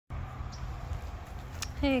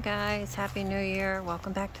Hey guys, Happy New Year.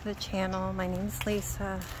 Welcome back to the channel. My name is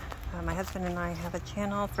Lisa. My husband and I have a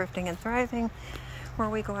channel, Thrifting and Thriving, where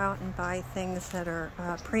we go out and buy things that are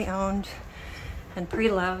pre-owned and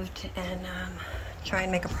pre-loved and try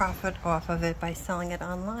and make a profit off of it by selling it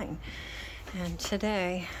online. And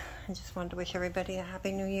today, I just wanted to wish everybody a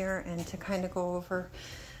Happy New Year and to kind of go over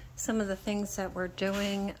some of the things that we're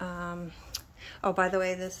doing. Oh, by the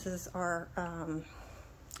way, this is our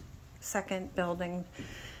second building.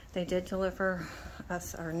 They did deliver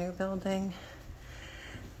us our new building,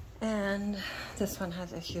 and this one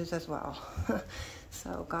has issues as well.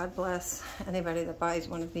 So God bless anybody that buys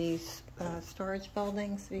one of these storage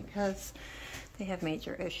buildings, because they have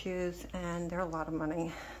major issues and they're a lot of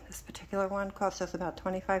money. This particular one cost us about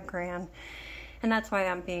 25 grand, and that's why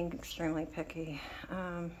I'm being extremely picky.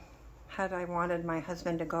 Had I wanted my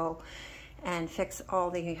husband to go and fix all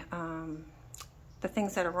the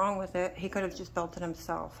things that are wrong with it, he could have just built it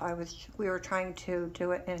himself. We were trying to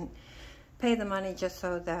do it and pay the money just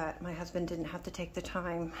so that my husband didn't have to take the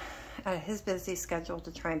time out of his busy schedule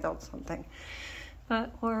to try and build something.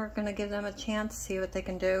 But we're gonna give them a chance, see what they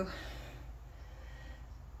can do,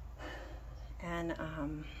 and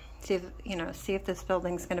see if this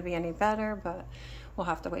building's gonna be any better. But we'll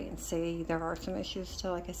have to wait and see. There are some issues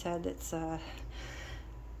still. Like I said, it's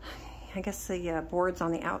I guess the boards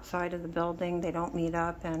on the outside of the building, they don't meet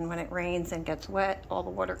up, and when it rains and gets wet, all the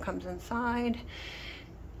water comes inside.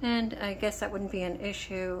 And I guess that wouldn't be an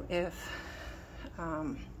issue if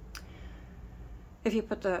you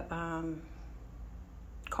put the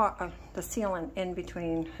sealant in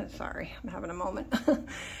between. Sorry, I'm having a moment.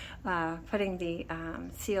 Putting the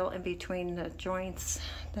seal in between the joints,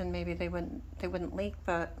 then maybe they wouldn't leak.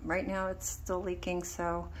 But right now it's still leaking,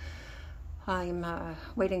 so I'm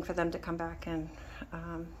waiting for them to come back and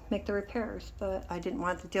make the repairs. But I didn't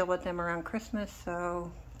want to deal with them around Christmas,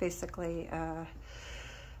 so basically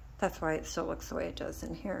that's why it still looks the way it does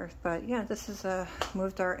in here. But yeah, this is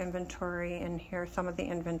moved our inventory in here, some of the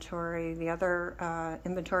inventory. The other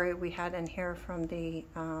inventory we had in here from the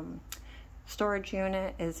storage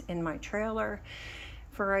unit is in my trailer.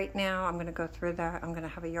 For right now, I'm going to go through that. I'm going to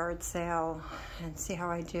have a yard sale and see how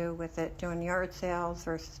I do with it, doing yard sales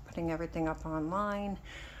versus putting everything up online.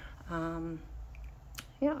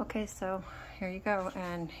 Yeah, okay, so here you go.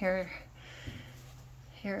 And here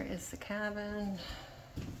is the cabin,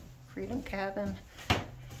 Freedom Cabin.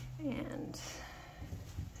 And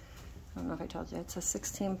I don't know if I told you, it's a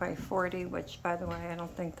 16 by 40, which, by the way, I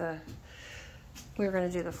don't think we were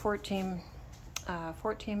going to do the 14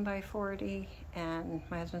 by 40, and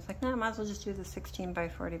my husband's like, no, might as well just do the 16 by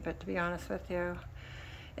 40. But to be honest with you,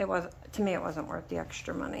 to me it wasn't worth the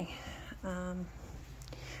extra money.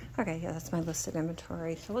 Okay, yeah, that's my listed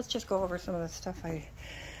inventory. So let's just go over some of the stuff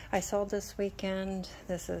I sold this weekend.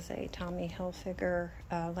 This is a Tommy Hilfiger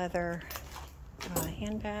leather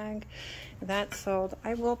handbag that sold.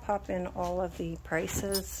 I will pop in all of the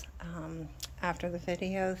prices after the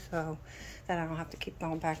video, so that I don't have to keep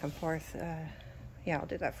going back and forth. Yeah, I'll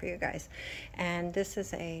do that for you guys. And this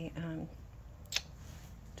is a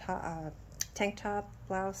tank top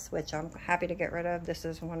blouse, which I'm happy to get rid of. This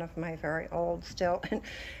is one of my very old still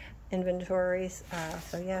inventories.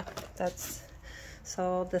 So yeah, that's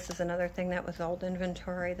sold. This is another thing that was old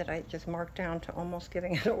inventory that I just marked down to almost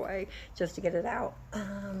giving it away just to get it out.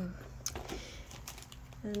 And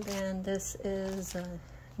then this is a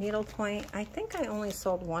needlepoint. I think I only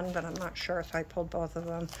sold one, but I'm not sure, so I pulled both of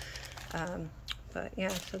them. But yeah,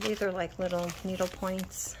 so these are like little needle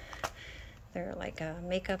points. They're like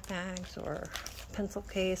makeup bags or pencil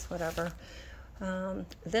case, whatever.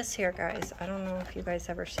 This here, guys, I don't know if you guys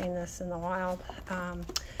ever seen this in the wild,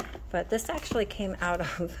 but this actually came out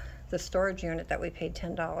of the storage unit that we paid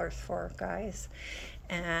 $10 for, guys.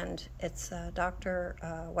 And it's Dr.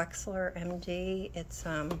 Wexler, MD. It's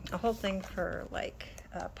a whole thing for like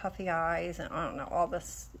puffy eyes and I don't know, all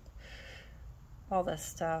this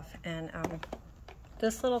stuff. And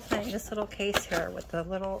this little thing, this little case here with the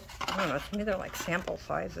little, I don't know, to me they're like sample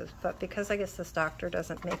sizes, but because I guess this doctor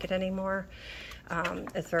doesn't make it anymore,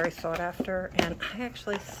 it's very sought after. And I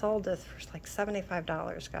actually sold this for like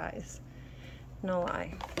 $75, guys. No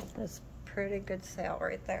lie. It's a pretty good sale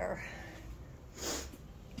right there.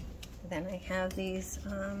 Then I have these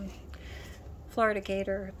Florida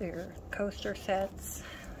Gator, they're coaster sets.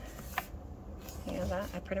 Yeah, that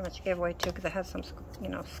I pretty much gave away too because it has some,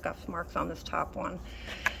 scuff marks on this top one.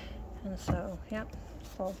 And so, yep,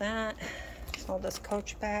 sold that. Sold this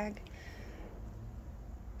Coach bag.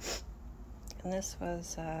 And this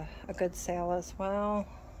was a good sale as well.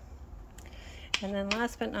 And then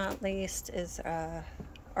last but not least is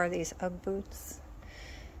are these UGG boots.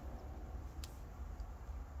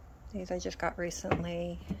 These I just got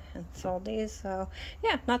recently and sold these. So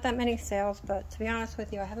yeah, not that many sales, but to be honest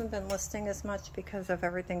with you, I haven't been listing as much because of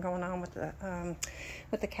everything going on with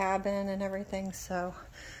the cabin and everything. So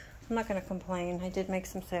I'm not going to complain. I did make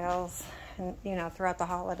some sales, and you know, throughout the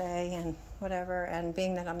holiday and whatever. And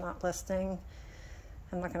being that I'm not listing,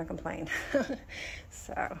 I'm not going to complain.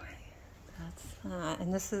 So that's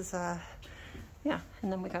and this is yeah. And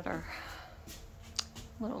then we got our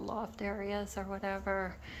little loft areas or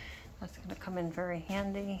whatever. That's going to come in very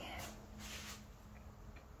handy.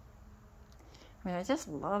 I mean, I just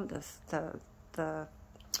love this, the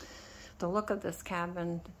look of this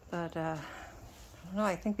cabin, but I don't know,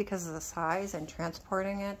 I think because of the size and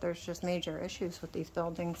transporting it, there's just major issues with these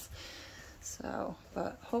buildings. So,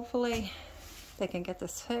 but hopefully they can get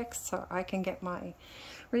this fixed so I can get my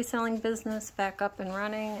reselling business back up and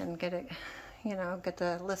running and get it, you know, get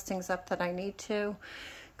the listings up that I need to.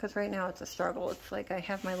 Because right now it's a struggle. It's like I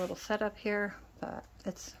have my little setup here, but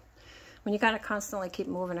it's when you got to constantly keep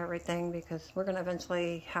moving everything, because we're going to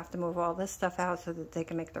eventually have to move all this stuff out so that they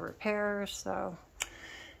can make the repairs. So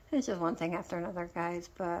it's just one thing after another, guys.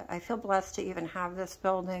 But I feel blessed to even have this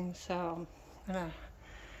building. So I'm going to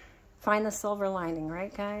find the silver lining,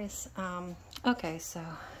 right, guys? Okay, so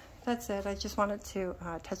that's it. I just wanted to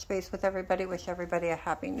touch base with everybody, wish everybody a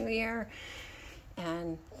happy new year,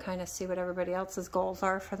 and kind of see what everybody else's goals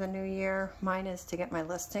are for the new year. Mine is to get my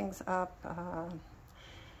listings up,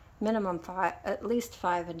 minimum 5, at least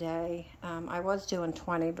 5 a day. I was doing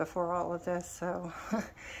 20 before all of this, so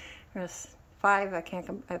there's 5.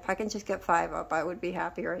 If I can just get 5 up, I would be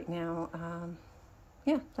happy right now.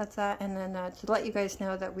 Yeah, that's that. And then to let you guys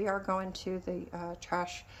know that we are going to the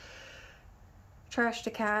trash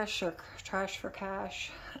to cash, or trash for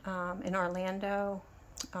cash, in Orlando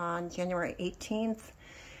on January 18th,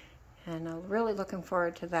 and I'm really looking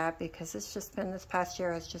forward to that, because it's just been, this past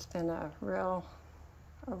year has just been a real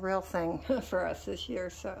thing for us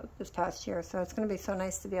this past year. So it's going to be so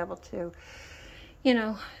nice to be able to, you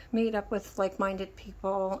know, meet up with like-minded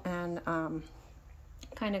people and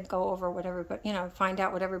kind of go over what everybody, you know, find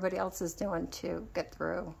out what everybody else is doing to get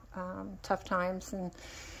through tough times, and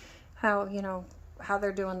how, you know, how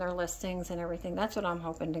they're doing their listings and everything. That's what I'm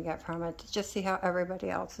hoping to get from it, to just see how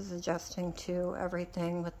everybody else is adjusting to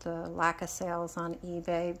everything with the lack of sales on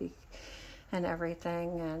eBay and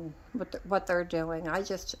everything, and what they're doing. I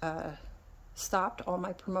just stopped all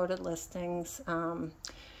my promoted listings.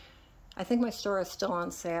 I think my store is still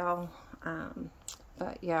on sale,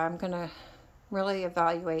 but yeah, I'm gonna really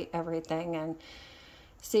evaluate everything and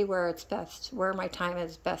see where it's best, where my time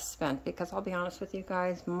is best spent, because I'll be honest with you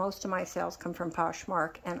guys, most of my sales come from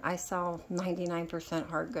Poshmark, and I sell 99%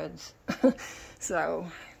 hard goods. So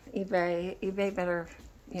eBay better,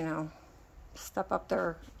 you know, step up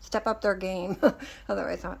their game.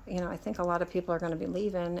 Otherwise, you know, I think a lot of people are going to be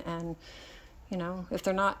leaving, and you know, if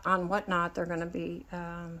they're not on Whatnot, they're going to be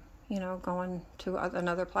you know, going to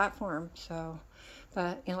another platform. So,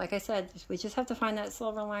 but you know, like I said, we just have to find that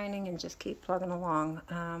silver lining and just keep plugging along.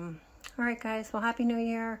 All right, guys. Well, Happy New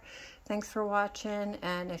Year. Thanks for watching.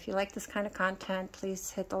 And if you like this kind of content,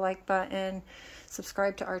 please hit the like button.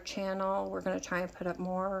 Subscribe to our channel. We're going to try and put up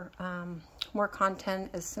more content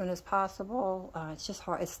as soon as possible. It's just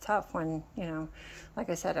hard. It's tough when, you know, like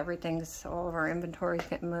I said, all of our inventories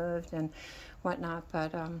get moved and whatnot.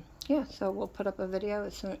 But yeah, so we'll put up a video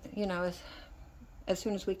as soon, you know, as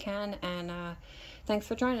soon as we can. And thanks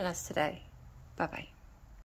for joining us today. Bye-bye.